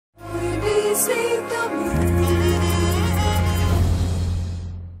And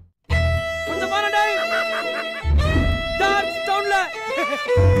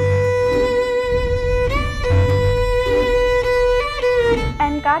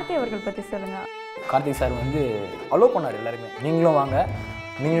Karthi அவர்கள் பற்றி சொல்லுங்கள். கார்த்திக் சார் வந்து அலோவ் பண்ணார் எல்லாருமே, நீங்களும் வாங்க,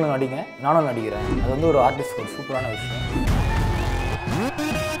 நீங்களும் நடிங்க, நானும் நடிக்கிறேன். அது வந்து ஒரு ஆர்டிஸ்ட் ஒரு சூப்பரான விஷயம்.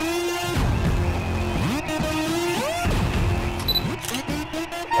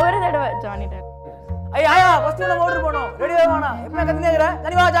 ஒரு தடவை ஜானி டாக் ஐயா ஃபர்ஸ்ட் நம்ம ஆர்டர் பண்ணோம், ரெடியா வாடா, எப்ப கத்தினேங்கற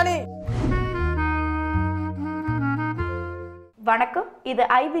ஜானி வா ஜானி. வணக்கம், இது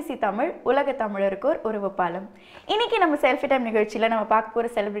IBC தமிழ், உலக தமிழருக்கோர் உறவு பாலம். இன்னைக்கு நம்ம செல்ஃபி டைம் நிகழ்ச்சியில் நம்ம பார்க்க போகிற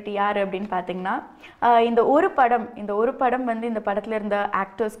செலிபிரிட்டி யார் அப்படின்னு பார்த்தீங்கன்னா, இந்த ஒரு படம் வந்து இந்த படத்தில் இருந்த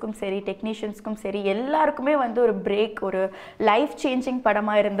ஆக்டர்ஸ்க்கும் சரி, டெக்னீஷியன்ஸ்க்கும் சரி, எல்லாருக்குமே வந்து ஒரு பிரேக், ஒரு லைஃப் சேஞ்சிங்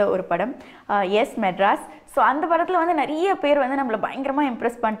படமாக இருந்த ஒரு படம் எஸ் மெட்ராஸ். ஸோ அந்த படத்தில் வந்து நிறைய பேர் வந்து நம்மளை பயங்கரமாக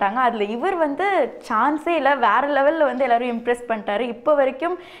இம்ப்ரெஸ் பண்ணிட்டாங்க. அதில் இவர் வந்து சான்ஸே இல்லை, வேறு லெவலில் வந்து எல்லோரும் இம்ப்ரெஸ் பண்ணிட்டாரு. இப்போ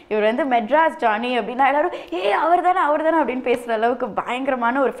வரைக்கும் இவர் வந்து மெட்ராஸ் ஜானி அப்படின்னா எல்லோரும் அவர் தானே அப்படின்னு பேசுகிற அளவுக்கு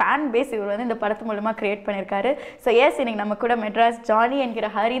பயங்கரமான ஒரு ஃபேன் பேஸ் இவர் வந்து இந்த படத்து மூலமாக க்ரியேட் பண்ணியிருக்காரு. ஸோ எஸ், இன்னைக்கு நம்ம கூட மெட்ராஸ் ஜானி என்கிற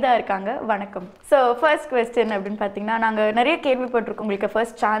ஹரிதா இருக்காங்க. வணக்கம். ஸோ ஃபர்ஸ்ட் குவெஸ்டின் அப்படின்னு பார்த்தீங்கன்னா, நாங்கள் நிறைய கேள்விப்பட்டிருக்கோம் உங்களுக்கு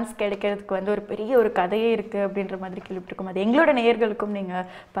ஃபர்ஸ்ட் சான்ஸ் கிடைக்கிறதுக்கு வந்து ஒரு பெரிய ஒரு கதையே இருக்குது அப்படின்ற மாதிரி கேள்விப்பட்டிருக்கோம். அது எங்களோட நேயர்களுக்கும் நீங்கள்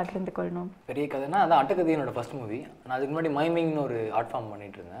பகிர்ந்து கொள்ளணும். பெரிய கதைனா அதான் அட்டகதி என்னோட ஃபர்ஸ்ட் மூவி. நான் அதுக்கு முன்னாடி மைமிங்னு ஒரு ஆர்ட் ஃபார்ம்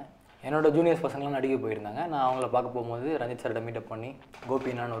பண்ணிட்டு இருந்தேன். என்னோட ஜூனியர்ஸ் பசங்களாம் நடிக்க போயிருந்தாங்க. நான் அவங்கள பார்க்க போகும்போது ரஞ்சித் சார்கிட்ட மீட்டப் பண்ணி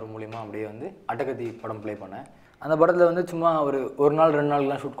கோபினான்னு ஒரு மூலிமா அப்படியே வந்து அட்டகதி படம் ப்ளே பண்ணேன். அந்த படத்தில் வந்து சும்மா ஒரு நாள் 2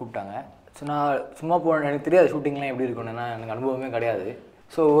 நாள்லாம் ஷூட் கூப்பிட்டாங்க. ஸோ நான் சும்மா எனக்கு தெரியாது ஷூட்டிங்லாம் எப்படி இருக்குன்னு, எனக்கு அனுபவமே கிடையாது.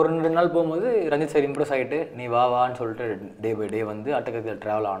 ஸோ ஒரு 2 நாள் போகும்போது ரஞ்சித் சார் இம்ப்ரெஸ் ஆகிட்டு நீ வான்னு சொல்லிட்டு டே பை டே வந்து அட்டகதியில்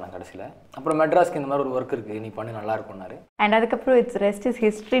ட்ராவல் ஆனேன். கடைசியில் அப்புறம் மெட்ராஸ்க்கு இந்த மாதிரி ஒரு ஒர்க் இருக்குது, நீ பண்ணி நல்லா இருக்கும்னாரு. அண்ட் அதுக்கப்புறம் இட்ஸ் ரெஸ்ட் இஸ்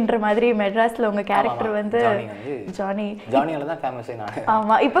ஹிஸ்ட்ரின்ற மாதிரி மெட்ராஸில் உங்கள் கேரக்டர் வந்து ஜானியால தான் ஃபேமஸே நான்.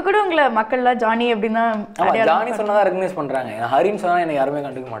 ஆமாம், இப்போ கூட உங்களை மக்கள்லாம் ஜானி அப்படின்னா ஜானி சொன்னால் தான் ரெகக்னைஸ் பண்ணுறாங்க. ஹரின்னு சொன்னால் எனக்கு யாருமே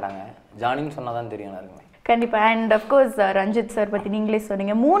கண்டுக்க மாட்டாங்க, ஜானின்னு சொன்னால் தான் தெரியும் எல்லாருமே. கண்டிப்பாக. அண்ட் அஃப்கோர்ஸ் ரஞ்சித் சார் பற்றி நீங்களே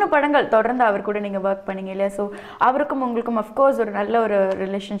சொன்னீங்க, 3 படங்கள் தொடர்ந்து அவர் கூட நீங்கள் ஒர்க் பண்ணீங்க இல்லையா? ஸோ அவருக்கும் உங்களுக்கும் அஃப்கோர்ஸ் ஒரு நல்ல ஒரு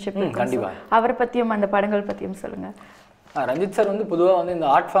ரிலேஷன்ஷிப். கண்டிப்பாக. அவரை பற்றியும் அந்த படங்கள் பற்றியும் சொல்லுங்கள். ரஞ்சித் சார் வந்து பொதுவாக வந்து இந்த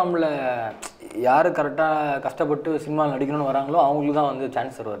ஆர்ட் ஃபார்மில் யார் கரெக்டாக கஷ்டப்பட்டு சினிமாவில் நடிக்கணும்னு வராங்களோ அவங்களுக்கு தான் வந்து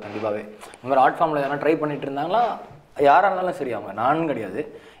சான்ஸ் தருவார் கண்டிப்பாகவே. இந்த மாதிரி ஆர்ட் ஃபார்மில் யாரும் ட்ரை பண்ணிட்டு இருந்தாங்களா யாராக இருந்தாலும் சரி, அவங்க நானும் கிடையாது,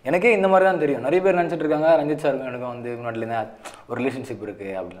 எனக்கே இந்த மாதிரி தான் தெரியும். நிறைய பேர் நினச்சிட்டு இருக்காங்க ரஞ்சித் சாருக்கும் எனக்கும் வந்து முன்னாடிலேருந்து ஒரு ரிலேஷன்ஷிப்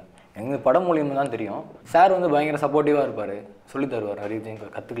இருக்குது அப்படிலாம். எங்கள் படம் மூலியமாக தான் தெரியும். சார் வந்து பயங்கர சப்போர்ட்டிவாக இருப்பார், சொல்லி தருவார், நிறைய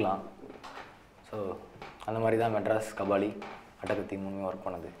விஷயம் கற்றுக்கலாம். ஸோ அந்த மாதிரி தான் மெட்ராஸ், கபாலி, அட்டகத்தி 3 ஒர்க்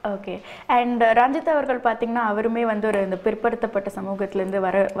பண்ணது. ஓகே. அண்ட் ரஞ்சித் அவர்கள் பார்த்தீங்கன்னா அவருமே வந்து ஒரு இந்த பிற்படுத்தப்பட்ட சமூகத்திலேருந்து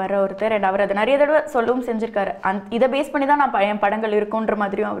வர ஒருத்தர். அண்ட் அவர் அதை நிறைய தடவை சொல்லவும் செஞ்சுருக்காரு. இதை பேஸ் பண்ணி தான் நான் என் படங்கள் இருக்குன்ற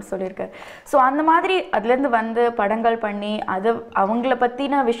மாதிரியும் அவர் சொல்லியிருக்காரு. ஸோ அந்த மாதிரி அதுலேருந்து வந்து படங்கள் பண்ணி அதை அவங்கள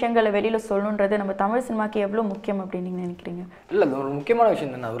பற்றின விஷயங்களை வெளியில் சொல்லணுன்றது நம்ம தமிழ் சினிமாவுக்கு எவ்வளோ முக்கியம் அப்படின்னு நீங்கள் நினைக்கிறீங்க? இல்லை, அது ஒரு முக்கியமான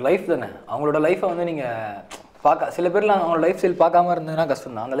விஷயம் தானே, ஒரு லைஃப் தானே. அவங்களோட லைஃப்பை வந்து நீங்கள் சில பேர்லாம் அவங்களோட லைஃப் ஸ்டைல் பார்க்காம இருந்ததுன்னா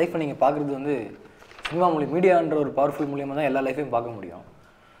கஷ்டம் தான். அந்த லைஃப்பை நீங்கள் பார்க்குறது வந்து சினிமா மூலியம், மீடியான்ற ஒரு பவர்ஃபுல் மூலியமாக தான் எல்லா லைஃப்பையும் பார்க்க முடியும்.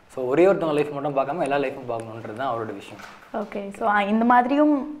 ஸோ ஒரே ஒருத்தவங்க லைஃப் மட்டும் பார்க்காம எல்லா லைஃப்பும் பார்க்கணுன்றது தான் அவரோட விஷயம். ஓகே. ஸோ இந்த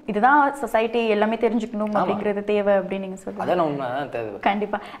மாதிரியும் இதுதான் சொசைட்டி எல்லாமே தெரிஞ்சுக்கணும் அப்படிங்கிறது தேவை அப்படின்னு நீங்கள் சொல்லுங்கள். அதான் உண்மை, தான் தேவை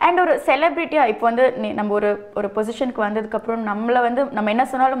கண்டிப்பாக. அண்ட் ஒரு செலிப்ரிட்டியாக இப்போ வந்து நம்ம ஒரு பொசிஷனுக்கு வந்ததுக்கப்புறம் நம்மளை வந்து நம்ம என்ன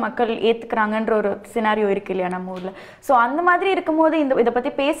சொன்னாலும் மக்கள் ஏற்றுக்கிறாங்கன்ற ஒரு சினாரியோ இருக்கு இல்லையா நம்ம ஊரில்? ஸோ அந்த மாதிரி இருக்கும்போது இதை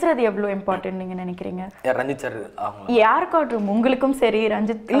பற்றி பேசுறது எவ்வளோ இம்பார்ட்டன்ட் நீங்கள் நினைக்கிறீங்க? ரஞ்சித் சார் யாருக்காட்டும் உங்களுக்கும் சரி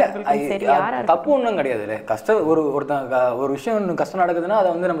ரஞ்சித் சரி யாரா தப்பு ஒன்றும் கிடையாது இல்லை. கஷ்டம் ஒரு விஷயம் ஒன்று கஷ்டம் நடக்குதுன்னா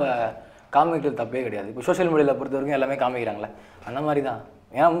அதை வந்து நம்ம காமிக்கிறது தப்பே கிடையாது. இப்போ சோஷியல் மீடியாவில் பொறுத்த வரைக்கும் எல்லாமே காமிக்கிறாங்களே, அந்த மாதிரி தான்.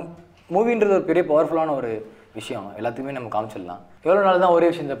 ஏன்னா மூவின்றது ஒரு பெரிய பவர்ஃபுல்லான ஒரு விஷயம், எல்லாத்துக்குமே நம்ம காமிச்சிடலாம். எவ்வளோ நாள் தான் ஒரே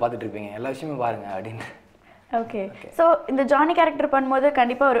விஷயத்தை பார்த்துட்டு இருப்பீங்க, எல்லா விஷயமும் பாருங்கள் அப்படின்னு. ஓகே. ஸோ இந்த ஜானி கேரக்டர் பண்ணும்போது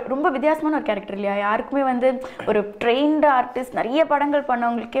கண்டிப்பாக ஒரு ரொம்ப வித்தியாசமான ஒரு கேரக்டர் இல்லையா? யாருக்குமே வந்து ஒரு ட்ரெயின்டு ஆர்டிஸ்ட் நிறைய படங்கள்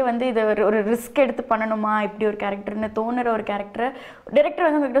பண்ணவங்களுக்கே வந்து இது ஒரு ரிஸ்க் எடுத்து பண்ணணுமா இப்படி ஒரு கேரக்டர்னு தோணுற ஒரு கேரக்டரை டைரக்டர்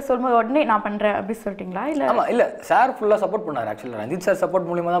வந்து உங்ககிட்ட சொல்லும்போது உடனே நான் பண்ணுறேன் அப்படின்னு சொல்லிட்டீங்களா? இல்லை ஆமாம், இல்லை, சார் ஃபுல்லாக சப்போர்ட் பண்ணார். ஆக்சுவலாக ரஞ்சித் சார் சப்போர்ட்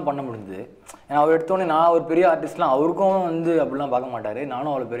மூலியமாக தான் பண்ண முடியுது. ஏன்னா அவர் எடுத்தோடனே நான் ஒரு பெரிய ஆர்டிஸ்ட்லாம் அவருக்கும் வந்து அப்படிலாம் பார்க்க மாட்டார்.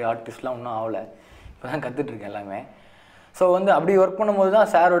 நானும் அவ்வளோ பெரிய ஆர்டிஸ்ட்லாம் ஒன்றும் ஆகலை, இப்போ தான் கற்றுட்ருக்கேன் எல்லாமே. ஸோ வந்து அப்படி ஒர்க் பண்ணும்போது தான்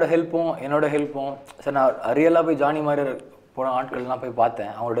சாரோட ஹெல்ப்பும் என்னோட ஹெல்ப்பும். சார் நான் ரியலாக போய் ஜானி மாதிரி போன ஆட்கள்லாம் போய்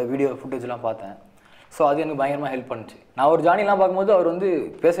பார்த்தேன், அவங்களோட வீடியோ ஃபுட்டேஜ்லாம் பார்த்தேன். ஸோ அது எனக்கு பயங்கரமாக ஹெல்ப் பண்ணுச்சு. நான் ஒரு ஜானிலாம் பார்க்கும்போது அவர் வந்து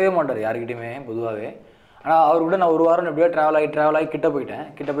பேசவே மாட்டார் யாருக்கிட்டையுமே பொதுவாகவே. ஆனால் அவர் கூட நான் 1 வாரம் எப்படியோ ட்ராவல் ஆகி கிட்ட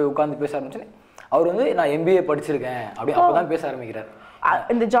போய் உட்காந்து பேச ஆரம்பிச்சு. அவர் வந்து நான் MBA படிச்சிருக்கேன் அப்படி அப்போ தான் பேச ஆரம்பிக்கிறார்.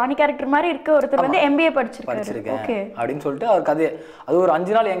 இந்த ஜானி கேரக்டர் மாதிரி இருக்க ஒருத்தர் வந்து MBA படிச்சிருக்கேன் அப்படின்னு சொல்லிட்டு அவர் கதையை அது ஒரு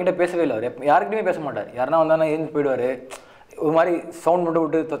 5 நாள் என்கிட்ட பேசவே இல்லை. அவர் யாருக்கிட்டையுமே பேச மாட்டார். யாருன்னா வந்தாலும் எழுந்து போயிடுவார், ஒரு மாதிரி சவுண்ட் மட்டும்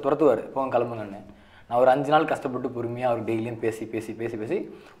விட்டு துரத்துவார், போங்க கிளம்புங்கன்னு. நான் ஒரு 5 நாள் கஷ்டப்பட்டு பொறுமையாக அவர் டெய்லியும் பேசி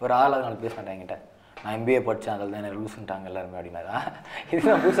ஒரு 6வது நாள் பேசினேன் என்கிட்ட. நான் MBA படித்தேன், அதில் தான் என்ன லூஸ்ன்ட்டாங்க எல்லாருமே அப்படின்னாரா.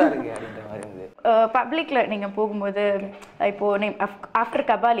 இதுதான் புதுசாக இருக்குது அப்படின்ற மாதிரி வந்து. பப்ளிக்கில் நீங்கள் போகும்போது இப்போது ஆஃப்டர்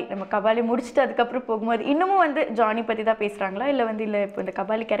கபாலி நம்ம கபாலி முடிச்சுட்டு அதுக்கப்புறம் போகும்போது இன்னமும் வந்து ஜானி பற்றி தான் பேசுகிறாங்களா இல்லை வந்து இல்லை இப்போ இந்த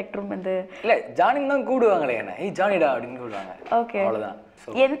கபாலி கேரக்டரும் வந்து இல்லை ஜானின்னு தான் கூடுவாங்களே என்ன, ஜானிடா அப்படின்னு கூடுவாங்க. ஓகே, அவ்வளோதான்.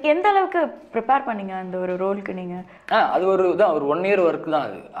 எந்த அளவுக்கு ப்ரிப்பேர் பண்ணீங்க அந்த ஒரு ரோலுக்கு நீங்கள்? அது ஒரு 1 இயர் ஒர்க் தான்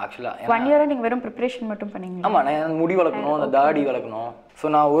அது ஆக்சுவலாக. 1 இயராக நீங்கள் வெறும் ப்ரிப்பரேஷன் மட்டும் பண்ணீங்க? ஆமாம், நான் முடி வளர்க்கணும், அந்த தாடி வளர்க்கணும். ஸோ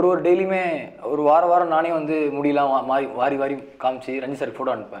நான் ஒரு டெய்லியுமே ஒரு வாரம் நானே வந்து முடியெல்லாம் வாரி காமிச்சு ரஞ்சித் சார்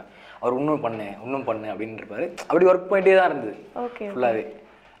ஃபோட்டோ அனுப்பேன். அவர் இன்னும் பண்ணு அப்படின்னு இருப்பாரு. அப்படி ஒர்க் பண்ணிட்டே தான் இருந்தது ஃபுல்லாகவே.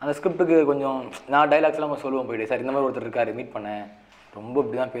 அந்த ஸ்கிரிப்டுக்கு கொஞ்சம் நான் டைலாக்ஸ்லாம் சொல்லுவேன் போயிட்டு, சார் இந்த மாதிரி ஒருத்தர் இருக்காரு மீட் பண்ணேன், ரொம்ப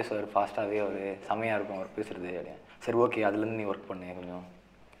இப்படி தான் பேசுவார், ஃபாஸ்ட்டாகவே அவர் செமையாக இருக்கும் அவர் பேசுறது அப்படின்னு. சரி ஓகே, அதுலேருந்து நீ ஒர்க் பண்ணு கொஞ்சம்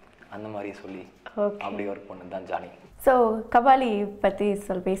அந்த மாதிரி சொல்லி அப்படி ஒர்க் பண்ணது தான் ஜானி. ஸோ கபாலி பற்றி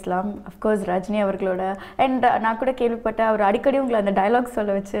பேசலாம். அஃப்கோர்ஸ் ரஜினி அவர்களோட அண்ட் நான் கூட கேள்விப்பட்டேன் அவர் அடிக்கடி உங்களை அந்த டைலாக்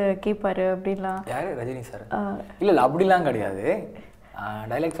சொல்ல வச்சு கேட்பாரு அப்படின்லாம். யார் ரஜினி சார்? இல்லை அப்படிலாம் கிடையாது,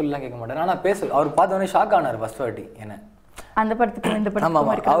 டைலாக் சொல்லலாம் கேட்க மாட்டார். ஆனால் அவர் பார்த்தோன்னே ஷாக் ஆனார் ஃபர்ஸ்ட் வாட்டி என்ன அந்த படத்துக்கு இந்த படம்.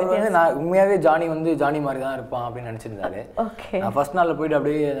 அவர் வந்து நான் உண்மையாகவே ஜானி மாதிரி தான் இருப்பான் அப்படின்னு நினச்சிருந்தாரு. நான் ஃபர்ஸ்ட் நாளில் போயிட்டு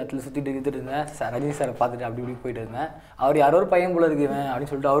அப்படியே இடத்துல சுற்றிட்டு இருந்தேன். ரஜினி சாரை பார்த்துட்டு அப்படி போயிட்டு இருந்தேன். அவர் யாரோ ஒரு பையன் போல இருக்குவேன்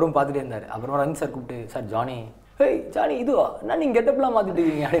அப்படின்னு சொல்லிட்டு அவரும் பார்த்துட்டே இருந்தார். அப்புறமா ரஜினி சார் கூப்பிட்டு, சார் ஜானி, ஜானி இதுவா நான் நீங்கள் கெட்டப்லாம் மாற்றிட்டு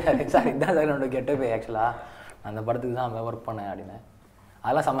இருக்கீங்க அப்படின்னாரு. சார் இதான் சார் என்னோட கெட்டப், ஆக்சுவலாக அந்த படத்துக்கு தான் ஒர்க் பண்ணேன் அப்படின்னு.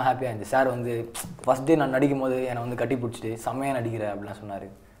 அதெல்லாம் செம்ம ஹாப்பியாக இருந்துச்சு. சார் வந்து ஃபர்ஸ்ட் டே நான் நடிக்கும் போது என்னை வந்து கட்டி பிடிச்சிட்டு செம்மையாக நடிக்கிறேன் அப்படிலாம் சொன்னார்.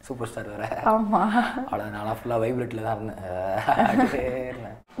 சூப்பர் ஸ்டார் வேறு. ஆமாம், அவ்வளோ நாளாக ஃபுல்லாக வைப்ரேட்டில் தான்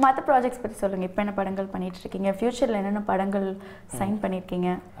இருந்தேன். மற்ற ப்ராஜெக்ட்ஸ் பற்றி சொல்லுங்கள். இப்போ என்ன படங்கள் பண்ணிட்டு இருக்கீங்க? ஃபியூச்சரில் என்னென்ன படங்கள் சைன்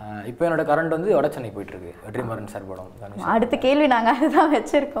பண்ணியிருக்கீங்க? இப்போ என்னோட கரண்ட் வந்து வட சென்னை போயிட்டுருக்கு, வெற்றிமாறன் சார் படம். அடுத்த கேள்வி நாங்கள் அதுதான்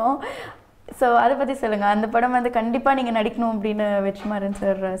வச்சுருக்கோம். ஸோ அதை பற்றி சொல்லுங்கள். அந்த படம் வந்து கண்டிப்பாக நீங்கள் நடிக்கணும் அப்படின்னு வெற்றிமாறன்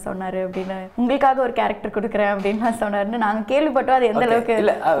சார் சொன்னார் அப்படின்னு, உங்களுக்காக ஒரு கேரக்டர் கொடுக்குறேன் அப்படின்லாம் சொன்னார்னு நாங்கள் கேள்விப்பட்டோம். அது எந்த அளவுக்கு?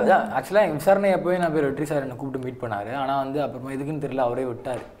 இல்லை ஆக்சுவலாக எங்கள் விசாரணை எப்போயே நான் பேர் வெற்றி சார் என்னை கூப்பிட்டு மீட் பண்ணார். ஆனால் வந்து அப்புறமா எதுக்குன்னு தெரியல அவரே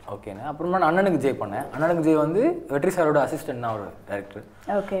விட்டார். ஓகேண்ணா. அப்புறமா நான் அண்ணனுக்கு ஜெய் பண்ணேன். அண்ணனுக்கு ஜெய் வந்து வெற்றி சாரோட அசிஸ்டன்ட் தான் அவர் டேரக்டர்.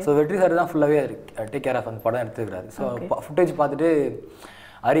 ஓகே. ஸோ வெற்றி சார் தான் ஃபுல்லாகவே டேக் கேர் ஆஃப் அந்த படம் எடுத்துக்கிறாரு. ஸோ ஃபுட்டேஜ் பார்த்துட்டு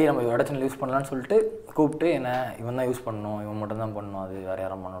அரி நம்ம வட சென்னையில் யூஸ் பண்ணலான்னு சொல்லிட்டு கூப்பிட்டு என்ன இவன் தான் யூஸ் பண்ணணும், இவன் மட்டும் தான் பண்ணணும், அது வேறு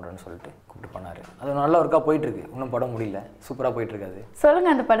யாரும் பண்ணணுன்னு சொல்லிட்டு கூப்பிட்டு பண்ணார். அது நல்ல ஒர்க்காக போயிட்டுருக்கு, இன்னும் படம் முடியல, சூப்பராக போயிட்டுருக்காது.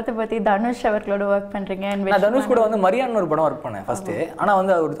 சொல்லுங்கள் அந்த படத்தை பற்றி. தனுஷ் அவர்களோட ஒர்க் பண்ணுறீங்க. நான் தனுஷ் கூட வந்து மரியான்னு ஒரு படம் ஒர்க் பண்ணேன் ஃபஸ்ட்டு. ஆனால்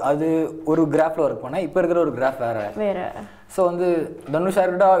வந்து அது ஒரு கிராஃபில் ஒர்க் பண்ணேன். இப்போ இருக்கிற ஒரு கிராஃப் வேறு. ஸோ வந்து தனுஷ்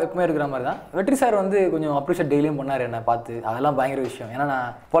சார்கிட்ட எப்பவுமே இருக்கிற மாதிரி தான் வெற்றி சார் வந்து கொஞ்சம் அப்ரிஷியேட் டெய்லியும் பண்ணார் என்னை பார்த்து. அதெல்லாம் பயங்கர விஷயம். ஏன்னா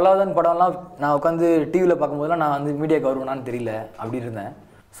நான் பொல்லாதன் படம்லாம் நான் உட்காந்து டிவியில் பார்க்கும்போதெல்லாம் நான் வந்து மீடியாவுக்கு வருவேனான்னு தெரியல அப்படி இருந்தேன்.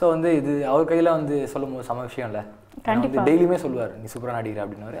 ஸோ வந்து இது அவர் கையில் வந்து சொல்லும் போது சம விஷயம் இல்லை. கண்டிப்பாக டெய்லியுமே சொல்லுவார், நீ சூப்பராக நடிக்கிற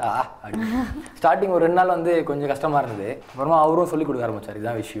அப்படின்னாரு. அப்படின்னு ஸ்டார்டிங் ஒரு 2 நாள் வந்து கொஞ்சம் கஷ்டமாக இருந்தது. அப்புறமா அவரும் சொல்லிக் கொடுக்க ஆரம்பிச்சார்,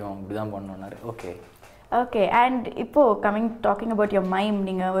 இதுதான் விஷயம், இப்படி தான் பண்ணணுன்னாரு. ஓகே. அண்ட் இப்போது டாக்கிங் அபவுட் யுவர் மைம்,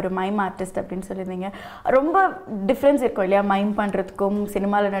 நீங்கள் ஒரு மைம் ஆர்டிஸ்ட் அப்படின்னு சொல்லியிருந்தீங்க. ரொம்ப டிஃப்ரென்ஸ் இருக்கும் இல்லையா மைம் பண்ணுறதுக்கும்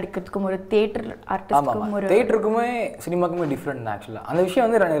சினிமாவில் நடிக்கிறதுக்கும்? ஒரு தியேட்டர் ஆர்டிஸ்ட்டுக்கும் ஒரு தியேட்டருக்குமே சினிமாக்குமே டிஃப்ரெண்ட் தான் ஆக்சுவலாக. அந்த விஷயம்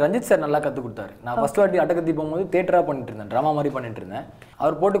வந்து ரஞ்சித் சார் நல்லா கற்றுக் கொடுத்தாரு. நான் ஃபர்ஸ்ட் வாட்டி அட்டகத்தி போகும்போது தியேட்டராக பண்ணிட்டு இருந்தேன், ட்ராமா மாதிரி பண்ணிட்டு இருந்தேன்.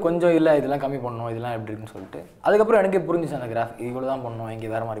 அவர் போட்டு கொஞ்சம் இல்லை இதெல்லாம் கம்மி பண்ணணும், இதெல்லாம் எப்படி இருக்குன்னு சொல்லிட்டு அதுக்கப்புறம் எனக்கே புரிஞ்சிச்சு அந்த கிராஃப் இவ்வளோ தான் பண்ணணும், இங்கே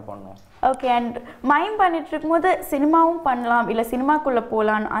வேறு மாதிரி பண்ணணும். ஓகே. அண்ட் மைம் பண்ணிட்டு இருக்கும்போது சினிமாவும் பண்ணலாம் இல்லை சினிமாக்குள்ளே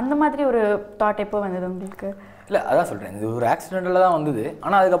போகலான்னு அந்த மாதிரி ஒரு தாட் எப்போ வந்தது உங்களுக்கு? இல்லை அதான் சொல்கிறேன், இது ஒரு ஆக்சிடென்ட்டில் தான் வந்தது.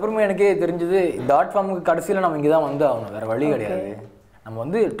 ஆனால் அதுக்கப்புறமே எனக்கே தெரிஞ்சது இந்த ஆர்ட் ஃபார்முக்கு கடைசியில் நம்ம இங்கே தான் வந்து ஆகணும், வேறு வழி கிடையாது. நம்ம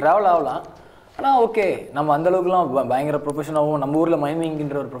வந்து ட்ராவல் ஆகலாம், ஆனால் ஓகே நம்ம அந்தளவுக்குலாம் பயங்கர ப்ரொஃபஷனாகவும் நம்ம ஊரில்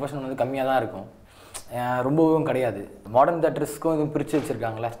மைமிங்கிற ஒரு ப்ரொஃபஷன் வந்து கம்மியாக தான் இருக்கும், ரொம்பவும் கிடையாது. மாடர்ன் தேட்டர்ஸ்க்கும் இதுவும் பிரித்து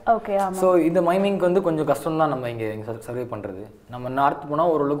வச்சுருக்காங்களே. ஓகே. ஸோ இந்த மைமிங்க்கு வந்து கொஞ்சம் கஷ்டம் தான் நம்ம இங்கே சர்வே பண்ணுறது. நம்ம நார்த்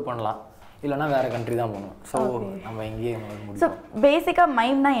போனால் ஓரளவுக்கு பண்ணலாம், இல்லைனா வேறு கண்ட்ரி தான் போகணும். ஸோ நம்ம இங்கேயே முடியும். ஸோ பேசிக்காக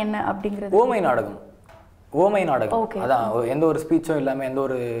மைம்னா என்ன அப்படிங்கிறது? ஓமை நாடகம். அதான் எந்த ஒரு ஸ்பீச்சும் இல்லாமல் எந்த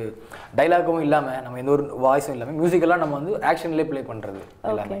ஒரு டைலாக்கும் இல்லாமல் நம்ம எந்த ஒரு வாய்ஸும் இல்லாமல் மியூசிக்கெல்லாம் நம்ம வந்து ஆக்ஷன்லேயே ப்ளே பண்ணுறது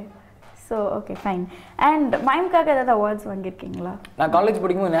எல்லாமே. So okay fine. அண்ட் மைம்காக ஏதாவது அவார்ட்ஸ் வாங்கியிருக்கீங்களா? நான் காலேஜ்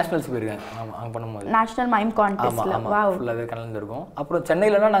படிக்கும்போது நேஷனல்ஸ் போயிருக்கேன். அங்கே பண்ணும்போது நேஷனல் மைம் கான்டெஸ்ட்ல ஃபுல்லாகவே கலந்துருக்கோம். அப்புறம்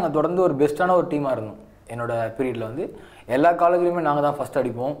சென்னையிலலாம் நாங்கள் தொடர்ந்து ஒரு பெஸ்ட்டான ஒரு டீமாக இருந்தோம். என்னோட பீரியடில் வந்து எல்லா காலேஜ்லையுமே நாங்கள் தான் ஃபஸ்ட்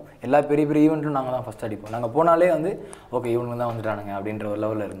அடிப்போம், எல்லா பெரிய பெரிய ஈவெண்ட்டும் நாங்கள் தான் ஃபஸ்ட் அடிப்போம். நாங்கள் போனாலே வந்து ஓகே இவங்க தான் வந்துட்டானுங்க அப்படின்ற ஒரு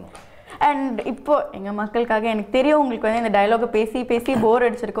லெவலில் இருந்தோம். அண்ட் இப்போ எங்கள் மக்களுக்காக எனக்கு தெரியும் உங்களுக்கு வந்து இந்த டைலாகை பேசி போர்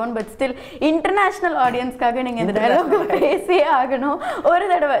அடிச்சிருக்கோம், பட் ஸ்டில் இன்டர்நேஷ்னல் ஆடியன்ஸ்க்காக நீங்கள் இந்த டைலாகை பேசியே ஆகணும். ஒரு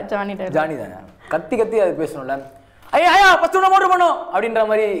தடவை ஜானி தானே கத்தி அது பேசணும்ல, ஐயா ஃபர்ஸ்ட் ஒன்று மோட்டர் பண்ணும் அப்படின்ற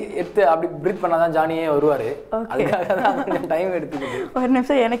மாதிரி எடுத்து அப்படி பிரீத் பண்ணாதான் ஜானியே வருவார். அதுக்காக தான் டைம் எடுத்துக்கிட்டு ஒரு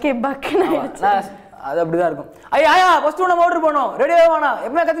நிமிஷம் எனக்கே பக்குன்னு அது அப்படிதான் இருக்கும். ஐயா ஃபர்ஸ்ட் ஒன்று மோட்டர் பண்ணும் ரெடியாக வேணாம்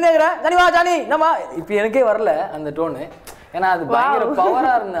எப்பவுமே கத்தினே இருக்கிறேன் ஜானி வா ஜானி நம்ம இப்போ எனக்கே வரல அந்த டோனு. ஏன்னா அது பயங்கர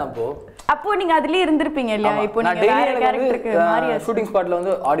பவராக இருந்தேன் அப்போ. அப்போ நீங்க அதுலயே இருந்திருப்பீங்க இல்லையா? இப்போ நீங்க வேற கேரக்டருக்கு மாறியா? ஷூட்டிங் ஸ்பாட்ல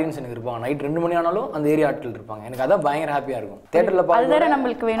வந்து ஆடியன்ஸ் எனக்கு இருப்பாங்க. நைட் 2 மணி ஆனாலும் அந்த ஏரியா ஆட்கள் இருப்பாங்க. எனக்கு அதான் பயங்கர ஹாப்பியா இருக்கும். தியேட்டர்ல அதுதான்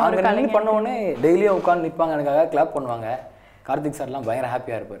நம்மளுக்கு வேணும். ஒரு கலைஞர் பண்ண உடனே டெய்லியும் உட்கார்ந்து நிப்பாங்க, எனக்காக கிளாப் பண்ணுவாங்க. கார்த்திக் சார்லாம் பயங்கர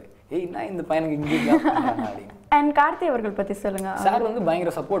ஹாப்பியா இருப்பாரு. ஏய் என்ன இந்த பையனுக்கு இங்கே கிளாப் பண்றாங்க அப்படின்னு. அண்ட் கார்த்தி அவர்கள் பத்தி சொல்லுங்க. சார் வந்து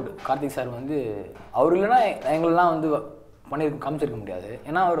பயங்கர சப்போர்ட். கார்த்திக் சார் வந்து அவர் இல்லைன்னா எங்களெல்லாம் வந்து காமிச்சிருக்க முடியாது.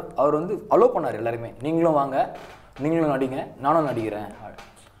 ஏன்னா அவர் வந்து அலோவ் பண்ணார் எல்லாருமே. நீங்களும் வாங்க, நீங்களும் நடிங்க, நானும் நடிக்கிறேன்.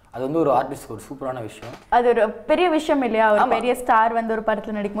 அது வந்து ஒரு ஆர்டிஸ்ட் ஒரு சூப்பரான விஷயம். அது ஒரு பெரிய விஷயம் இல்லையா? ஒரு பெரிய ஸ்டார் வந்து ஒரு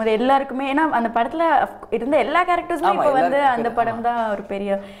படத்துல நடிக்கும் போது எல்லாருக்குமே, ஏன்னா அந்த படத்துல இருந்த எல்லா கேரக்டர்ஸுமே இப்போ வந்து அந்த படம் தான் ஒரு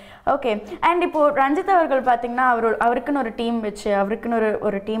பெரிய. ஓகே. அண்ட் இப்போ ரஞ்சித் அவர்கள் பார்த்தீங்கன்னா அவருக்குன்னு ஒரு டீம் வச்சு, அவருக்குன்னு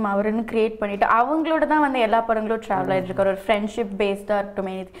ஒரு டீம் அவருன்னு கிரியேட் பண்ணிட்டு அவங்களோட தான் வந்து எல்லா படங்களும் ட்ராவல் ஆகிட்டு இருக்காரு. ஒரு ஃப்ரெண்ட்ஷிப் பேஸ்டாக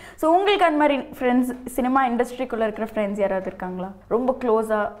இருக்கட்டும். ஸோ உங்களுக்கு அந்த மாதிரி ஃப்ரெண்ட்ஸ், சினிமா இண்டஸ்ட்ரிக்குள்ளே இருக்கிற ஃப்ரெண்ட்ஸ் யாராவது இருக்காங்களா? ரொம்ப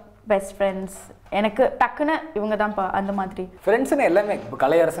க்ளோஸாக பெஸ்ட் ஃப்ரெண்ட்ஸ் எனக்கு டக்குன்னு இவங்க தான்ப்பா அந்த மாதிரி ஃப்ரெண்ட்ஸ்னு எல்லாமே. இப்போ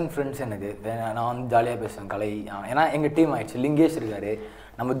கலையரசன் ஃப்ரெண்ட்ஸ் எனக்கு. நான் வந்து ஜாலியாக பேசுவேன் கலை. ஏன்னா எங்கள் டீம் ஆயிடுச்சு. லிங்கேஷ் இருக்காரு,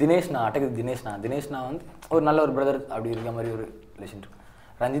 நம்ம தினேஷ்னா அட்டக்கு தினேஷ்னா வந்து ஒரு நல்ல ஒரு பிரதர் அப்படி இருக்க மாதிரி ஒரு ரிலேஷன் இருக்கும்.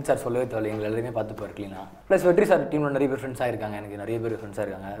 ரஞ்சித் சார் சொல்லவே தேவையில்லை, எங்களை எல்லாருமே பார்த்துப்பாரு க்ளீனாக. ப்ளஸ் வெற்றி சார் டீமில் நிறைய பேர் ஃப்ரெண்ட்ஸாக இருக்காங்க. எனக்கு நிறைய பேர் ஃப்ரெண்ட்ஸாக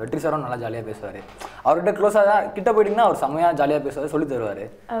இருக்காங்க. வெற்றி சாரும் நல்லா ஜாலியாக பேசுவார். அவர்கிட்ட க்ளோஸாக தான் கிட்ட போயிட்டிங்கன்னா அவர் செம்மையாக ஜாலியாக பேசுவார், சொல்லி தருவார்.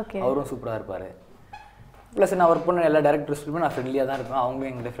 அவரும் சூப்பராக இருப்பார். ப்ளஸ் நான் ஒர்க் பண்ண எல்லா டேரக்டர்ஸுமே நான் ஃப்ரெண்ட்லியாக தான் இருப்பேன். அவங்களும்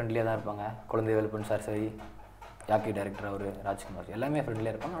எங்கிட்ட ஃப்ரெண்ட்லியாக தான் இருப்பாங்க. குழந்தை வேலுப்பன் சார் சரி, யாக்கி டேரக்டர் அவர், ராஜ்குமார் எல்லாமே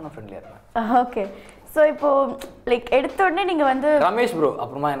ஃப்ரெண்ட்லியாக இருப்பாங்க. நானும் ஃப்ரெண்ட்லியாக இருப்பேன். ஓகே. ஸோ இப்போ லைக் எடுத்த உடனே நீங்கள் வந்து ரமேஷ் ப்ரோ,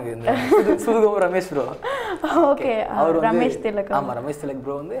 அப்புறமா எனக்கு இந்த சுதுகம் ரமேஷ் ப்ரோ. ஓகே. அவர் ரமேஷ் திலக். ஆமாம், ரமேஷ் திலக்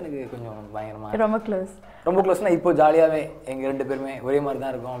ப்ரோ வந்து எனக்கு கொஞ்சம் பயங்கரமாக ரொம்ப க்ளோஸ்னா இப்போ ஜாலியாகவே எங்கள் 2 பேருமே ஒரே மாதிரி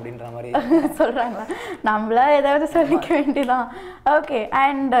தான் இருக்கும் அப்படின்ற மாதிரி சொல்கிறாங்களா? நம்மளா ஏதாவது சொல்லிக்க வேண்டியதான். ஓகே.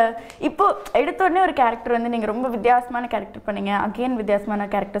 அண்ட் இப்போ எடுத்த உடனே ஒரு கேரக்டர் வந்து நீங்கள் ரொம்ப வித்தியாசமான கேரக்டர் பண்ணீங்க. அகெயின் வித்தியாசமான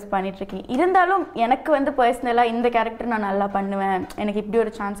கேரக்டர்ஸ் பண்ணிட்டுருக்கீங்க. இருந்தாலும் எனக்கு வந்து பர்சனலாக இந்த கேரக்டர் நான் நல்லா பண்ணுவேன், எனக்கு இப்படி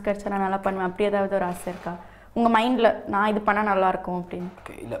ஒரு சான்ஸ் கிடச்சா நான் நல்லா பண்ணுவேன், அப்படி ஏதாவது ஒரு ஆசை இருக்கா உங்கள் மைண்டில்? நான் இது பண்ணால் நல்லாயிருக்கும் அப்படின்னு.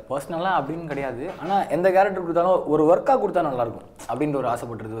 ஓகே. இல்லை பர்சனலாக அப்படின்னு கிடையாது. ஆனால் எந்த கேரக்டர் கொடுத்தாலும் ஒரு ஒர்க்காக கொடுத்தா நல்லாயிருக்கும் அப்படின்ற ஒரு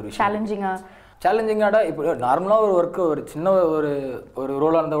ஆசைப்பட்டுறது ஒரு விஷயம். சேலஞ்சிங்காக இப்போ நார்மலாக ஒரு ஒர்க்கு ஒரு சின்ன ஒரு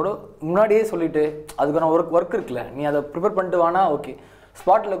ரோலாக இருந்தால் கூட முன்னாடியே சொல்லிவிட்டு அதுக்கான ஒர்க் இருக்குல்ல, நீ அதை ப்ரிப்பேர் பண்ணிட்டு வானா ஓகே.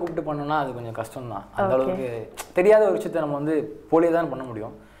 ஸ்பாட்டில் கூப்பிட்டு பண்ணோன்னா அது கொஞ்சம் கஷ்டம் தான். அந்த அளவுக்கு தெரியாத ஒரு விஷயத்தை நம்ம வந்து போலியே தான் பண்ண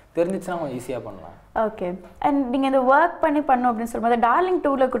முடியும். தெரிஞ்சிச்சுன்னா கொஞ்சம் ஈஸியாக பண்ணலாம். ஓகே. அண்ட் நீங்கள் இந்த ஒர்க் பண்ணணும் அப்படின்னு சொல்லும்போது டார்லிங்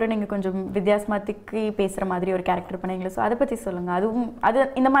 2ல் கூட நீங்கள் கொஞ்சம் வித்தியாசமாத்திக்கு பேசுகிற மாதிரி ஒரு கேரக்டர் பண்ணீங்களா? ஸோ அதை பற்றி சொல்லுங்கள். அது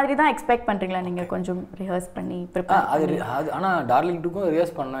இந்த மாதிரி தான் எக்ஸ்பெக்ட் பண்ணுறீங்களா நீங்கள் கொஞ்சம் ரிஹர்ஸ் பண்ணி ப்ரிப்பேர்? அது ஆனால் டார்லிங் 2க்கும்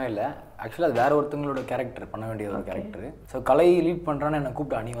ரிஹர்ஸ் பண்ணவே இல்லை. ஆக்சுவலாக அது வேறு ஒருத்தங்களோட கேரக்டர் பண்ண வேண்டிய ஒரு கேரக்டர். ஸோ கலை லீட் பண்ணுறான்னு என்னை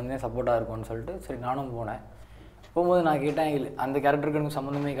கூப்பிட்டா, நீ வந்து சப்போர்ட்டாக இருக்கும்னு சொல்லிட்டு சரி நானும் போனேன். போகும்போது நான் கேட்டேன், இல்லை அந்த கேரக்டருக்கு எனக்கு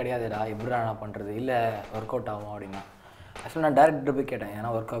சம்மந்தமே கிடையாதுடா, எப்படிடா நான் பண்ணுறது, இல்லை ஒர்க் அவுட் ஆகும் அப்படின்னா. ஆக்சுவலாக நான் டேரக்டர் போய் கேட்டேன், ஏன்னா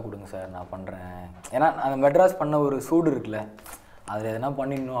ஒர்க்காக கொடுங்க சார் நான் பண்ணுறேன். ஏன்னா அந்த மெட்ராஸ் பண்ண ஒரு சூடு இருக்குல்ல, அதில் எதனா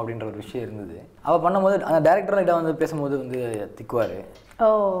பண்ணிடணும் அப்படின்ற ஒரு விஷயம் இருந்தது. அவள் பண்ணும்போது அந்த டேரக்டர்கிட்ட வந்து பேசும்போது வந்து திக்குவார்.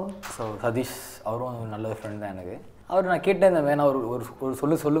 ஸோ சதீஷ் அவரும் நல்ல ஃப்ரெண்ட் தான் எனக்கு. அவர் நான் கேட்டேன், இந்த வேணா ஒரு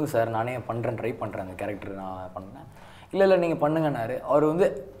சொல்லுங்கள் சார், நானே பண்ணுறேன், ட்ரை பண்ணுறேன் அந்த கேரக்டர் நான் பண்ணேன். இல்லை நீங்கள் பண்ணுங்கன்னாரு. அவர் வந்து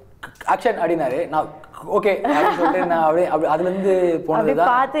ஆக்ஷன் அப்படின்னாரு. நான் ஓகே அப்படின்னு சொல்லிட்டு நான் அப்படியே அதுலேருந்து போனது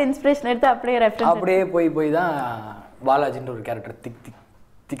தான் பார்த்து இன்ஸ்பிரேஷன் எடுத்து அப்படியே போய் தான் பாலாஜின்ற ஒரு கேரக்டர்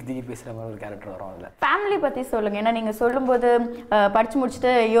திக்கி பேசுகிற மாதிரி ஒரு கேரக்டர் வரும். அதில் ஃபேமிலி பற்றி சொல்லுங்கள். ஏன்னா நீங்கள் சொல்லும்போது படித்து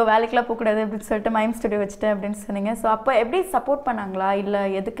முடிச்சுட்டு ஐயோ வேலைக்கெலாம் போகக்கூடாது அப்படின்னு சொல்லிட்டு மைம் ஸ்டுடியோ வச்சுட்டேன் அப்படின்னு சொன்னீங்க. ஸோ அப்போ எப்படி சப்போர்ட் பண்ணாங்களா, இல்லை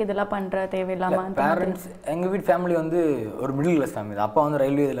எதுக்கு இதெல்லாம் பண்ணுற தேவையில்லாமல்? பேரண்ட்ஸ் எங்கள் வீட்டு ஃபேமிலி வந்து ஒரு மிடில் கிளாஸ் ஃபேமிலி தான். அப்பா வந்து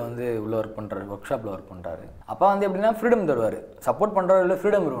ரயில்வே இதில் வந்து உள்ள ஒர்க் பண்ணுறாரு, ஒர்க் ஷாப்பில் ஒர்க் பண்ணுறாரு. அப்பா வந்து எப்படின்னா ஃப்ரீடம் தருவார். சப்போர்ட் பண்ணுறவரில்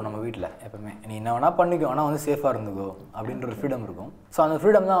ஃப்ரீடம் இருக்கும் நம்ம வீட்டில் எப்பவுமே. நீ என்ன வேணால் பண்ணிக்கோ, ஆனால் வந்து சேஃபாக இருந்துக்கோ அப்படின்ற ஒரு ஃப்ரீடம் இருக்கும். ஸோ அந்த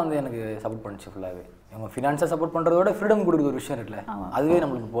ஃப்ரீடம் தான் வந்து எனக்கு சப்போர்ட் பண்ணிச்சு ஃபுல்லாகவே. இவங்க ஃபினான்ஸாக சப்போர்ட் பண்ணுறதோட ஃப்ரீடம் கொடுக்குற ஒரு விஷயம் இருக்குல்ல, அதுவே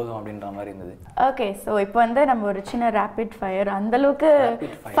நம்மளுக்கு போதும் அப்படின்ற மாதிரி இருந்தது. ஓகே. ஸோ இப்போ வந்து நம்ம ஒரு சின்ன ரேபிட் ஃபயர், அந்தளவுக்கு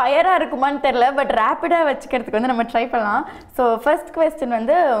ஃபயராக இருக்குமான்னு தெரில, பட் ரேப்பிடாக வச்சுக்கிறதுக்கு வந்து நம்ம ட்ரை பண்ணலாம். ஸோ ஃபர்ஸ்ட் குவெஸ்டின்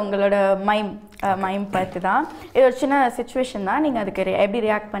வந்து உங்களோட மைம் பார்த்து தான். இது ஒரு சின்ன சுச்சுவேஷன் தான், நீங்கள் அதுக்கு எப்படி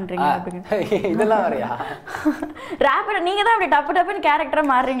ரியாக்ட் பண்ணுறீங்க அப்படின்னு. இதெல்லாம் வரையா ரேப்பிடாக நீங்கள் தான் அப்படி டப்புன்னு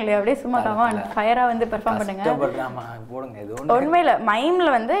கேரக்டராக மாறுறீங்களே, அப்படியே சும்மா கமான் ஃபயராக வந்து பெர்ஃபார்ம் பண்ணுங்க. உண்மையில்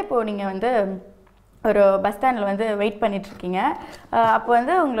மைமில் வந்து இப்போது நீங்கள் வந்து ஒரு பஸ் ஸ்டாண்டில் வந்து வெயிட் பண்ணிட்டுருக்கீங்க. அப்போ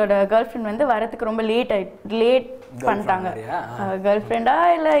வந்து உங்களோட கேர்ள் ஃப்ரெண்ட் வந்து வரத்துக்கு ரொம்ப லேட் பண்ணிட்டாங்க. கேர்ள் ஃப்ரெண்டா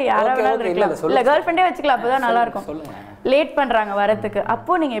இல்லை யாராவது இல்லை கேர்ள் ஃப்ரெண்டே வச்சுக்கலாம், அப்போ தான் நல்லாயிருக்கும். லேட் பண்ணுறாங்க வரத்துக்கு.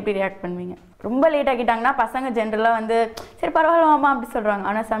 அப்போது நீங்கள் எப்படி ரியாக்ட் பண்ணுவீங்க? ரொம்ப லேட் ஆகிட்டாங்கன்னா பசங்க ஜென்ரலாக வந்து சரி பரவாயில்ல மாமா அப்படி சொல்கிறாங்க.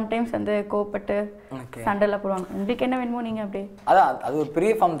 ஆனால் சம்டைம்ஸ் வந்து கோவப்பட்டு சண்டைலாம் போடுவாங்க. உங்களுக்கு என்ன வேணுமோ நீங்கள் அப்படியே அதான் அது ஒரு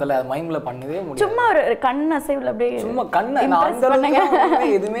பெரிய ஃபார்ம் தலை மைம்ல பண்ணவே முடியும். சும்மா ஒரு கண் அசைவில் அப்படியே சும்மா கண்ணை பண்ணுங்க.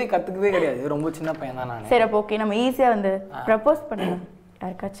 எதுவுமே கற்றுக்கவே கிடையாது, ரொம்ப சின்ன பையன் தான் நான். சரி அப்போ ஓகே, நம்ம ஈஸியாக வந்து ப்ரப்போஸ் பண்ணுங்க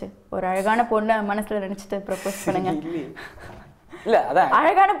யாருக்காச்சும். ஒரு அழகான பொண்ணை மனசில் நினச்சிட்டு ப்ரப்போஸ் பண்ணுங்க. இல்லை அதான்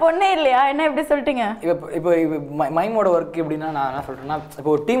அழகான பொண்ணே இல்லையா, என்ன இப்படி சொல்லிட்டீங்க? இப்போ மைமோட ஒர்க் எப்படின்னா, நான் என்ன சொல்கிறேன்னா, இப்போ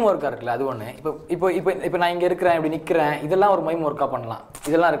ஒரு டீம் ஒர்க்காக இருக்குல்ல, அது ஒன்று. இப்போ நான் இங்கே இருக்கிறேன், இப்படி நிற்கிறேன், இதெல்லாம் ஒரு மைம் ஒர்க்காக பண்ணலாம்.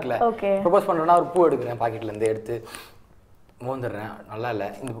 இதெல்லாம் இருக்குல்ல, ப்ரொபோஸ் பண்ணுறேன்னா ஒரு பூ எடுக்கிறேன், பாக்கெட்லேருந்து எடுத்து மோந்துடுறேன், நல்லா இல்லை,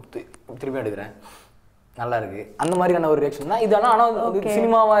 இந்த புக் திரும்பி எடுக்கிறேன், நல்லா இருக்குது, அந்த மாதிரியான ஒரு ரியாக்ஷன் தான் இது. ஆனால்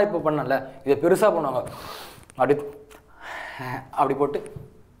சினிமாவாக இப்போ பண்ணல, இதை பெருசாக பண்ணுவாங்க, அப்படி போட்டு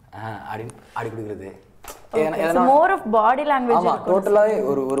அப்படின்னு ஆடி கொடுக்குறது. More of body language. ஆமா, டோட்டலாவே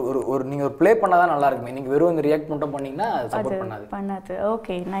ஒரு நீங்க ஒரு ப்ளே பண்ணாதான் நல்லா இருக்கும். நீங்க வெறும் இந்த ரியாக்ட் மட்டும் பண்ணீங்கன்னா சப்போர்ட் பண்ணாது.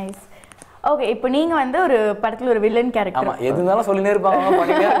 Okay, nice. ஓகே, இப்போ நீங்க வந்து ஒரு படத்துல ஒரு வில்லன் கேரக்டர். ஆமா, எது இருந்தாலும் சொல்லினே இருப்பாங்க,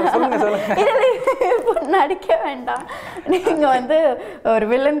 சொல்லுங்க. நடிக்க வேண்டாம். நீங்க வந்து ஒரு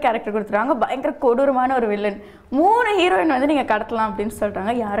வில்லன் கேரக்டர் கொடுத்துருவாங்க, பயங்கர கொடூரமான ஒரு வில்லன். 3 ஹீரோயின் வந்து நீங்க கடத்தலாம் அப்படின்னு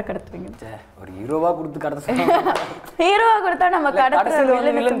சொல்றாங்க. யாரை கடத்துவீங்க? ஒரு ஹீரோவா கொடுத்து கடத்த ஹீரோவா கொடுத்தா நம்ம கடத்துற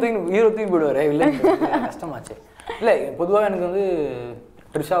வில்லன் ஹீரோ தூக்கி போடுவாரு. வில்லன் கஷ்டமாச்சு. இல்ல, பொதுவாக எனக்கு வந்து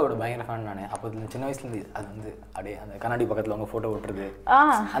ட்ரிஷாவோட பயங்கர ஃபேன் நானே. அப்போ சின்ன வயசுலேருந்து அது வந்து அப்படியே அந்த கண்ணாடி பக்கத்தில் அவங்க ஃபோட்டோ விட்டுறது,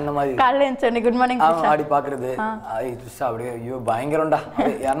 அந்த மாதிரி காலையில் குட் மார்னிங் அப்படி பார்க்குறது. த்ரிஷா அப்படியே ஐயோ பயங்கரம்டா,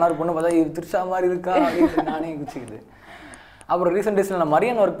 யாருன்னா ஒரு பொண்ணு பார்த்தா இது த்ரிஷா மாதிரி இருக்கா அப்படின்னு நானே குச்சிக்குது. அப்புறம் ரீசெண்ட் டேஸில் நான்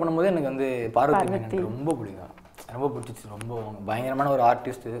மரியன் ஒர்க் பண்ணும்போது எனக்கு வந்து பார்வதி எனக்கு ரொம்ப பிடிக்கும், ரொம்ப பிடிச்சிச்சு. ரொம்ப பயங்கரமான ஒரு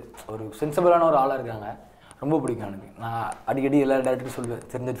ஆர்டிஸ்ட்டு, ஒரு சென்சிபிளான ஒரு ஆளாக இருக்காங்க, ரொம்ப பிடிக்கும் எனக்கு. நான் அடிக்கடி எல்லா டேரக்டரும் சொல்லுவேன்,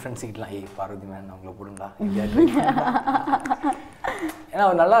 தெரிஞ்ச ஃப்ரெண்ட்ஸுக்கிட்டலாம், ஏய் பார்வதி மேன் அவங்கள போடுங்களா, ஏன்னா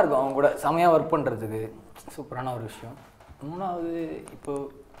அவர் நல்லாயிருக்கும், அவங்க கூட செமையாக ஒர்க் பண்ணுறதுக்கு சூப்பரான ஒரு விஷயம். 3வது இப்போ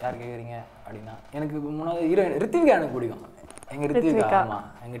யார் கேட்குறீங்க அப்படின்னா, எனக்கு இப்போ 3வது ஹீரோயின் ரித்விகா எனக்கு பிடிக்கும். எங்கள் ரித்விகா. ஆமாம்,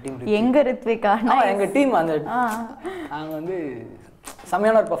 எங்கள் டீம் ரித்விகா. எங்கள் டீம் அந்த அவங்க வந்து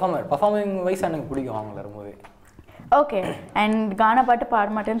செமையான ஒரு பர்ஃபார்மிங் வைஸ் எனக்கு பிடிக்கும் அவங்கள ரொம்பவே. ஓகே, அண்ட் கானா பாட்டு பாட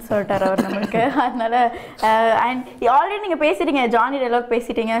மாட்டேன்னு சொல்லிட்டார் அவர் நம்மளுக்கு. அதனால அண்ட் ஆல்ரெடி நீங்கள் பேசிட்டீங்க, ஜானி டைலாக்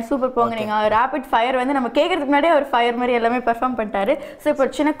பேசிட்டீங்க, சூப்பர் போங்க. நீங்கள் ரேபிட் ஃபயர் வந்து நம்ம கேட்கறதுக்கு முன்னாடியே ஒரு ஃபயர் மாதிரி எல்லாமே பெர்ஃபார்ம் பண்ணிட்டாரு. ஸோ இப்போ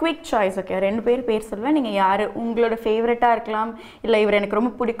சின்ன குவிக் சாய்ஸ். ஓகே, 2 பேர் சொல்லுவேன், நீங்கள் யார் உங்களோட ஃபேவரட்டாக இருக்கலாம், இல்லை இவர் எனக்கு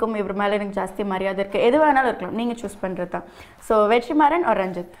ரொம்ப பிடிக்கும், இவர் மேலே எனக்கு ஜாஸ்தி மரியாதை இருக்குது, எது வேணாலும் இருக்கலாம், நீங்கள் சூஸ் பண்ணுறது தான். ஸோ வெற்றிமாறன் ஒரு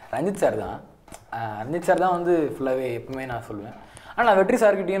ரஞ்சித் சார் தான். ரஞ்சித் சார் தான் வந்து ஃபுல்லாகவே எப்பவுமே நான் சொல்லுவேன். ஆனால் நான் வெற்றி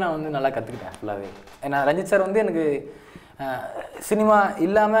சார்கிட்டையும் நான் வந்து நல்லா கற்றுக்கிட்டேன் ஃபுல்லாகவே. ஏன்னா ரஞ்சித் சார் வந்து எனக்கு சினிமா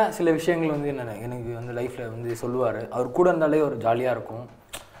இல்லாமல் சில விஷயங்கள் வந்து எனக்கு வந்து லைஃப்பில் வந்து சொல்லுவார். அவர் கூட இருந்தாலே ஒரு ஜாலியாக இருக்கும்.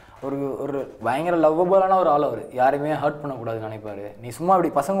 ஒரு பயங்கர லவ்வபுளான ஒரு ஆள். அவர் யாரையுமே ஹர்ட் பண்ணக்கூடாதுன்னு நினைப்பார். நீ சும்மா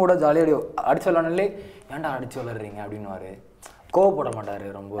அப்படி பசங்க கூட ஜாலியாக அடிச்சு விளாட்னாலே ஏன்டா அடிச்சு விளாட்றீங்க அப்படின்னுவார். கோவப்பட மாட்டார்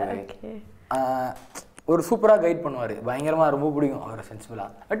ரொம்பவே. ஒரு சூப்பராக கைட் பண்ணுவார், பயங்கரமாக ரொம்ப பிடிக்கும் அவரை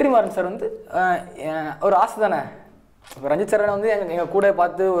சென்சிபிளாக. வெற்றிமாறன் சார் வந்து ஒரு ஆசை தானே. இப்போ ரஞ்சித் சார் வந்து எங்கள் கூட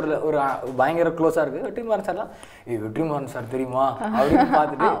பார்த்து ஒரு பயங்கர க்ளோஸாக இருக்குது. வெற்றிமாறன் சார்லாம் வெற்றிமாறன் சார் தெரியுமா அப்படின்னு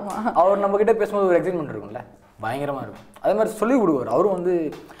பார்த்துட்டு அவர் நம்மக்கிட்ட பேசும்போது ஒரு எக்ஸைட்மெண்ட் இருக்கும்ல, பயங்கரமாக இருக்கும். அதே மாதிரி சொல்லிக் கொடுவார். அவரும் வந்து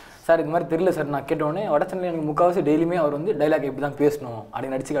சார் இது மாதிரி தெரியல சார், நான் கேட்டோடனே வடச்சனில் எனக்கு முக்கால்வாசி டெய்லியுமே அவர் வந்து டைலாக் எப்படி தான் பேசணும்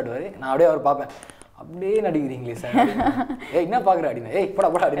அப்படின்னு நடிச்சு காட்டுவார். நான் அப்படியே அவர் பார்ப்பேன், அப்படியே நடிக்கிறீங்களே சார், என்ன பார்க்குற அப்படின்னா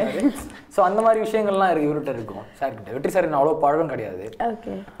போடா அப்படின்னாரு. ஸோ அந்த மாதிரி விஷயங்கள்லாம் இவர்கிட்ட இருக்கும் சார்கிட்ட. வெற்றி சார் நான் அவ்வளோ பழகம் கிடையாது,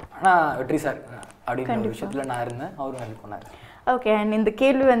 ஆனால் வெற்றி சார் அப்படின்ற ஒரு விஷயத்தில் நான் இருந்தேன், அவரும் ஹெல்ப் பண்ணார். ஓகே, அண்ட் இந்த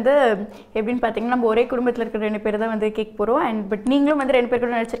கேள்வி வந்து எப்படின்னு பார்த்தீங்கன்னா, நம்ம ஒரே குடும்பத்தில் இருக்கிற 2 பேர் தான் வந்து கேட்க போகிறோம். அண்ட் பட் நீங்களும் வந்து 2 பேர்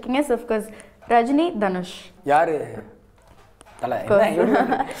கூட நடிச்சிருக்கீங்க. ஸோ அஃப்கோர்ஸ் ரஜினி, தனுஷ் யார் தலை?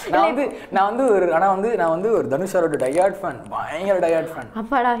 நான் வந்து ஒரு தனுஷாரோட டயாட் ஃபேன், பயங்கர டயாட் ஃபேன்.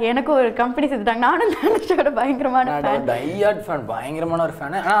 அப்பாடா, எனக்கு ஒரு கம்பெனி சேர்த்துட்டாங்க. நானும் தனுஷோட பயங்கரமான டயாட் ஃபேன், பயங்கரமான ஒரு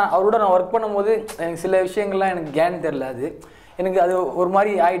ஃபேனு. ஆனால் அவரோட நான் ஒர்க் பண்ணும்போது எனக்கு சில விஷயங்கள்லாம் எனக்கு கேன் தெரில. எனக்கு அது ஒரு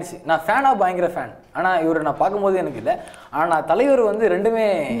மாதிரி ஆயிடுச்சு. நான் ஃபேனாக பயங்கர ஃபேன், ஆனால் இவரை நான் பார்க்கும்போது எனக்கு இல்லை. ஆனால் நான் தலைவர் வந்து 2மே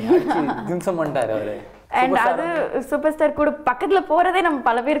திம்சம் பண்ணிட்டார் அவர். அண்ட் அது சூப்பர் ஸ்டார் கூட பக்கத்தில் போகிறதே நம்ம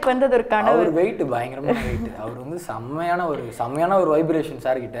பல பேருக்கு வந்து அது ஒரு கனவு. அவர் வெயிட் பயங்கரமான வெயிட். அவர் வந்து செம்மையான ஒரு வைப்ரேஷன்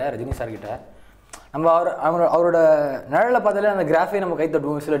சார்கிட்ட, ரஜினி சார்கிட்ட. நம்ம அவரோட நிழலை பார்த்தாலே அந்த கிராஃபை நம்ம கை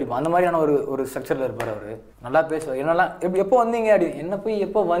தட்டுவோம், விசில் அடிப்போம். அந்த மாதிரியான ஒரு ஸ்ட்ரக்சரில் இருப்பார் அவர். நல்லா பேசுவார். என்னெல்லாம் எப்போ வந்தீங்க அப்படி, என்ன போய்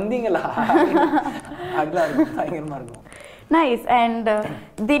எப்போ வந்தீங்களா அப்படிலாம் இருக்கும், பயங்கரமாக இருக்கும். Nice. And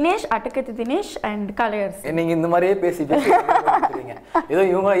Dinesh, Attakathi Dinesh and Kalaiyarasu. நீங்கள் இந்த மாதிரியே பேசி ஏதோ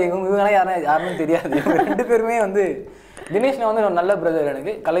இவங்களாம் யாருன்னு தெரியாது. 2 பேருமே வந்து தினேஷ்னா வந்து ஒரு நல்ல பிரதர்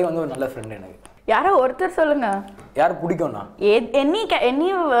எனக்கு, கலை வந்து ஒரு நல்ல ஃப்ரெண்ட் எனக்கு. யாரோ ஒருத்தர் சொல்லுங்க, யார் பிடிக்கும்னா என்னி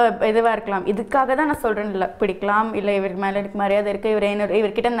இதுவாக இருக்கலாம். இதுக்காக தான் நான் சொல்கிறேன், இல்லை பிடிக்கலாம், இல்லை இவருக்கு மேலே எனக்கு மரியாதை இருக்குது,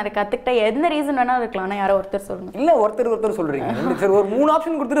 இவர்கிட்ட நிறைய கற்றுக்கிட்ட எந்த ரீசன் வேணாலும் இருக்கலாம். ஆனால் யாரோ ஒருத்தர் சொல்லுங்க. இல்லை ஒருத்தர் சொல்கிறீங்க, சரி ஒரு 3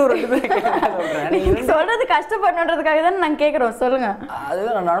 ஆப்ஷன் கொடுத்துட்டு ஒரு 2 பேர் சொல்கிறேன். நீங்கள் சொல்கிறது கஷ்டப்படணுன்றதுக்காக தானே நாங்கள் கேட்குறோம், சொல்லுங்கள்.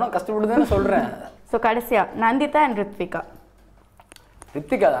 அதுதான் நானும் கஷ்டப்பட்டு தானே சொல்கிறேன். ஸோ கடைசியாக நந்திதா அண்ட் ரித்விகா.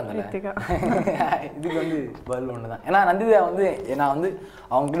 ரித்திகா தான் இதுக்கு வந்து பதில் ஒன்று தான். ஏன்னா நந்திதா வந்து நான் வந்து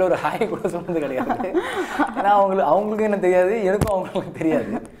அவங்ககிட்ட ஒரு ஹாய் கூட சொன்னது கிடையாது. ஏன்னா அவங்களுக்கு என்ன தெரியாது, எனக்கும் அவங்களுக்கு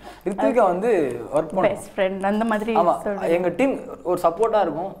தெரியாது. ரித்திகா வந்து ஒர்க் பண்ணுவோம் அந்த மாதிரி. ஆமாம், எங்கள் டீம் ஒரு சப்போர்ட்டாக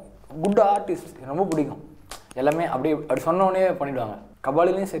இருக்கும். குட் ஆர்டிஸ்ட், ரொம்ப பிடிக்கும். எல்லாமே அப்படி சொன்னோடனே பண்ணிவிடுவாங்க.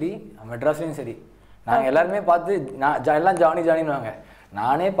 கபாலிலையும் சரி மெட்ராஸ்லேயும் சரி நாங்கள் எல்லாருமே பார்த்து எல்லாம் ஜானின்னு வாங்க.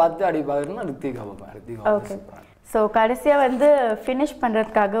 நானே பார்த்து அப்படி பார்க்குறேன்னா ரித்திகா பார்ப்பேன். ரித்திகா ஸோ கடைசியாக வந்து ஃபினிஷ்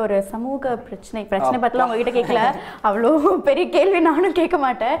பண்ணுறதுக்காக ஒரு சமூக பிரச்சனை பற்றிலாம் உங்ககிட்ட கேட்கல. அவ்வளோ பெரிய கேள்வி நானும் கேட்க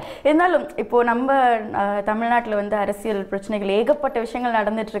மாட்டேன். இருந்தாலும் இப்போது நம்ம தமிழ்நாட்டில் வந்து அரசியல் பிரச்சனைகள் ஏகப்பட்ட விஷயங்கள்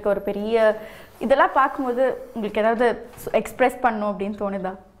நடந்துகிட்ருக்க ஒரு பெரிய இதெல்லாம் பார்க்கும்போது உங்களுக்கு ஏதாவது எக்ஸ்ப்ரெஸ் பண்ணணும் அப்படின்னு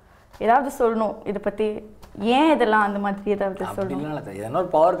தோணுதா? ஏதாவது சொல்லணும் இதை பற்றி, ஏன் இதெல்லாம் அந்த மாதிரி ஏதாவது சொல்லணும்? ஏன்னா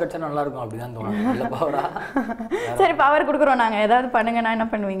பவர் கிடைச்சா நல்லா இருக்கும் அப்படிதான் தோணும். நல்ல பவரா சரி பவர் கொடுக்குறோம் நாங்கள், ஏதாவது பண்ணுங்கன்னா என்ன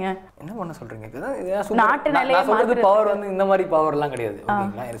பண்ணுவீங்க? என்ன பண்ண சொல்றீங்க? நாட்டு நிலையை பவர் வந்து இந்த மாதிரி பவர்லாம் கிடையாது.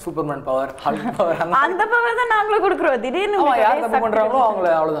 ஓகேங்களா, சூப்பர்மேன் பவர், ஹல்க் பவர், அந்த பவர் தான் நாங்களும் கொடுக்குறோம். திடீர்னு யார் தப்பு பண்றாங்களோ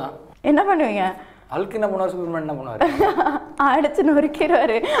அவங்கள அவ்வளோதான். என்ன பண்ணுவீங்க? ஹல்க் என்ன பண்ணுவார், சூப்பர்மேன் என்ன பண்ணுவார்? அடிச்சு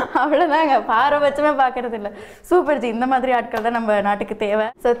நொறுக்கிடுவாரு, அவ்வளோதாங்க. பாரபட்சமே பார்க்கறது இல்லை. சூப்பர் ஜி, இந்த மாதிரி ஆட்கள் தான் நம்ம நாட்டுக்கு தேவை.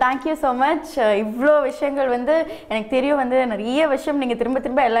 So thank you so much. இவ்வளோ விஷயங்கள் வந்து எனக்கு தெரியும், வந்து நிறைய விஷயம் நீங்கள் திரும்ப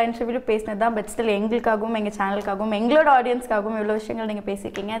திரும்ப எல்லா இன்டர்வியூலும் பேசினது தான். பட் ஸ்டில் எங்களுக்காகவும் எங்கள் சேனலுக்காகவும் எங்களோட ஆடியன்ஸ்க்காகவும் இவ்வளோ விஷயங்கள் நீங்கள்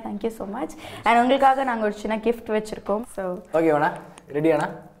பேசியிருக்கீங்க. Thank you so much. அண்ட் உங்களுக்காக நாங்கள் ஒரு சின்ன கிஃப்ட் வச்சுருக்கோம். So ஓகேவாண்ணா, ரெடியாண்ணா?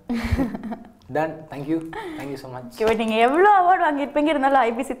 Ton. Thank you so much. Okay, நீங்கள் எவ்வளோ அவார்டு வாங்கியிருப்பீங்க, இருந்தாலும்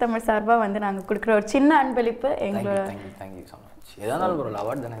ஐபிசி தமிழ் சார்பாக வந்து நாங்கள் கொடுக்குற ஒரு சின்ன அன்பளிப்பு எங்களோட. Thank you so much. ஏதானாலும் ஒரு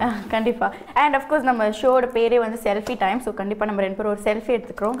அவார்டு தானே. கண்டிப்பாக. அண்ட் அஃப்கோர்ஸ் நம்ம ஷோட பேரே வந்து செல்ஃபி டைம். ஸோ கண்டிப்பாக நம்ம 2 பேரும் ஒரு செல்ஃபி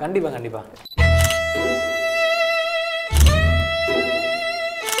எடுத்துக்கிறோம். கண்டிப்பாக.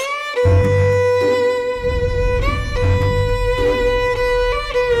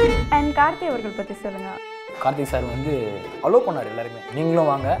 அண்ட் கார்த்தி அவர்கள் பற்றி சொல்லுங்கள். கார்த்திக் சார் வந்து அலோவ் பண்ணார் எல்லாருமே,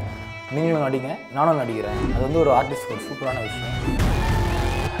 நீங்களும் வாங்க, நீங்களும் நடிங்க, நானும் நடிக்கிறேன். அது வந்து ஒரு ஆர்டிஸ்ட் ஒரு சூப்பரான விஷயம்.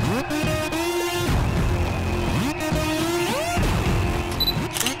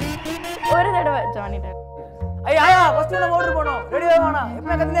 ஒரு தடவை ஜானி ஐயா ஃபர்ஸ்ட் நம்ம ஓட்டர் போறோம். ரெடியா வாடா.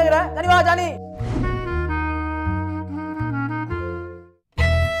 எப்ப கத்தினேங்கற? தனி வா ஜானி.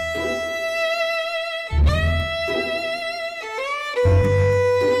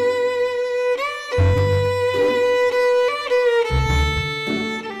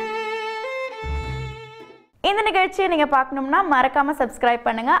 இந்த நிகழ்ச்சியை நீங்கள் பார்க்கணும்னா மறக்காமல் சப்ஸ்கிரைப்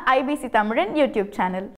பண்ணுங்கள் ஐபிசி தமிழின் யூடியூப் சேனல்.